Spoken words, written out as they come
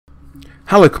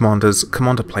Hello Commanders,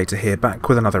 Commander Plater here, back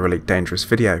with another Elite Dangerous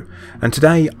video, and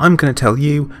today I'm going to tell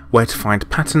you where to find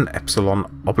pattern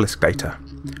Epsilon Obelisk data,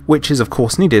 which is of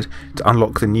course needed to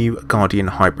unlock the new Guardian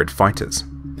hybrid fighters.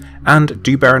 And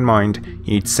do bear in mind,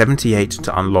 you need 78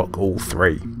 to unlock all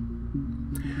three.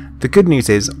 The good news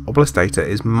is, Obelisk data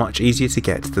is much easier to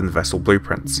get than the vessel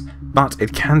blueprints, but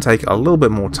it can take a little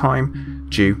bit more time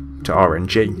due to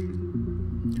RNG.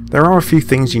 There are a few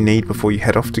things you need before you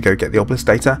head off to go get the Obelisk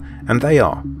data, and they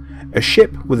are a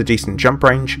ship with a decent jump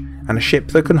range, and a ship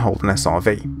that can hold an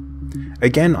SRV.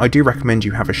 Again, I do recommend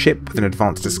you have a ship with an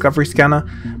advanced discovery scanner,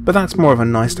 but that's more of a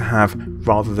nice to have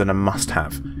rather than a must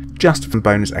have, just for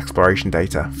bonus exploration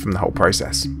data from the whole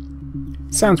process.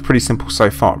 Sounds pretty simple so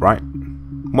far, right?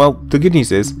 Well, the good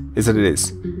news is that it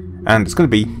is, and it's going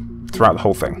to be throughout the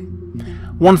whole thing.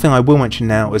 One thing I will mention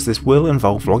now is this will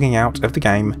involve logging out of the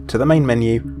game to the main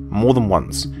menu more than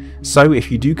once, so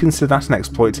if you do consider that an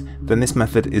exploit, then this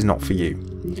method is not for you.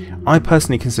 I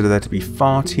personally consider there to be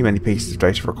far too many pieces of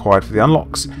data required for the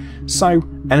unlocks, so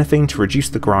anything to reduce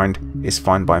the grind is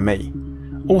fine by me.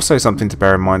 Also, something to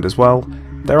bear in mind as well,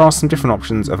 there are some different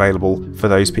options available for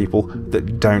those people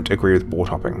that don't agree with board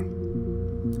hopping.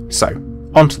 So,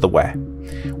 onto the where.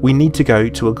 We need to go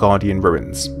to a Guardian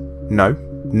ruins. No,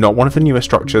 not one of the newer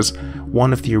structures,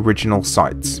 one of the original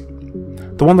sites.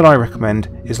 The one that I recommend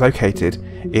is located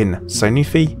in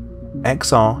Synuefe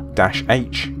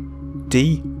XR-H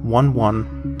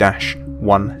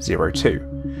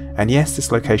D11-102, and yes,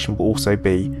 this location will also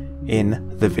be in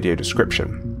the video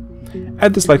description.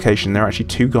 At this location there are actually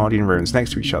two Guardian ruins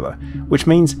next to each other, which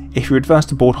means if you're adverse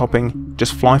to board hopping,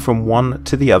 just fly from one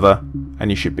to the other and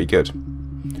you should be good.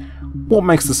 What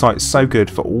makes the site so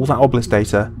good for all that Obelisk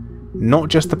data, not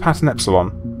just the pattern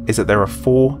Epsilon, is that there are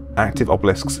 4 active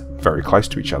obelisks very close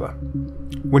to each other.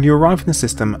 When you arrive in the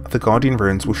system, the Guardian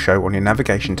ruins will show on your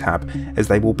navigation tab, as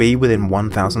they will be within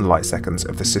 1000 light seconds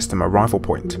of the system arrival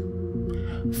point.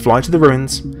 Fly to the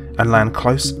ruins and land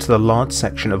close to the large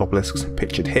section of obelisks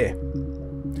pictured here.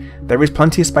 There is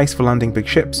plenty of space for landing big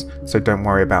ships, so don't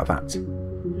worry about that.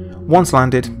 Once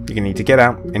landed, you're going to need to get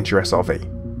out into your SRV.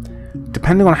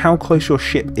 Depending on how close your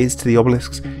ship is to the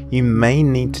obelisks, you may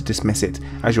need to dismiss it,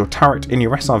 as your turret in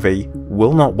your SRV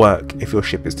will not work if your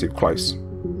ship is too close.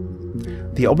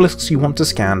 The obelisks you want to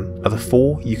scan are the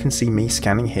 4 you can see me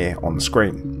scanning here on the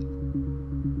screen.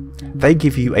 They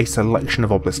give you a selection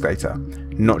of obelisk data,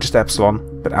 not just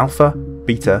Epsilon, but Alpha,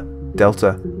 Beta,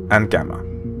 Delta, and Gamma.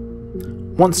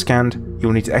 Once scanned,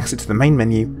 you'll need to exit to the main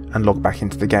menu and log back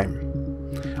into the game.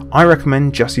 I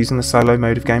recommend just using the solo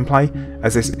mode of gameplay,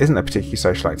 as this isn't a particularly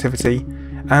social activity,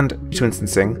 and to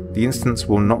instancing, the instance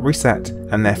will not reset,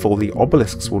 and therefore the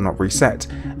obelisks will not reset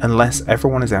unless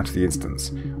everyone is out of the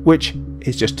instance, which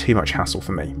is just too much hassle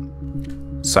for me.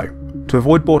 So, to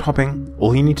avoid board hopping,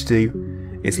 all you need to do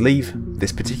is leave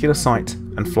this particular site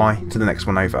and fly to the next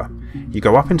one over. You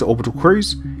go up into orbital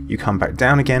cruise, you come back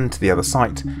down again to the other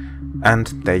site, and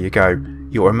there you go.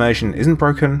 Your immersion isn't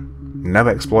broken, no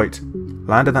exploit.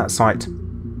 Land at that site,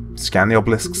 scan the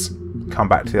obelisks, come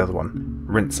back to the other one,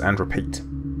 rinse and repeat.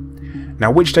 Now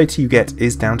which data you get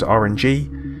is down to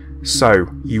RNG, so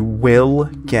you will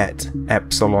get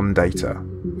Epsilon data,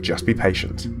 just be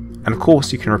patient. And of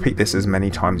course you can repeat this as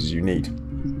many times as you need.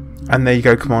 And there you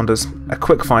go Commanders, a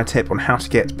quick fire tip on how to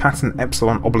get pattern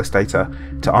Epsilon Obelisk data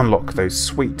to unlock those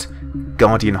sweet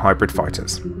Guardian hybrid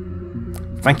fighters.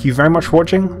 Thank you very much for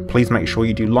watching. Please make sure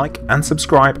you do like and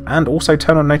subscribe, and also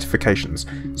turn on notifications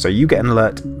so you get an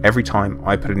alert every time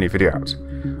I put a new video out.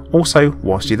 Also,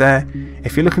 whilst you're there,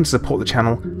 if you're looking to support the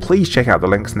channel, please check out the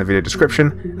links in the video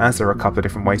description, as there are a couple of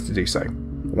different ways to do so.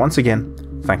 Once again,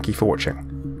 thank you for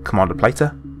watching. Commander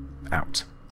Plater, out.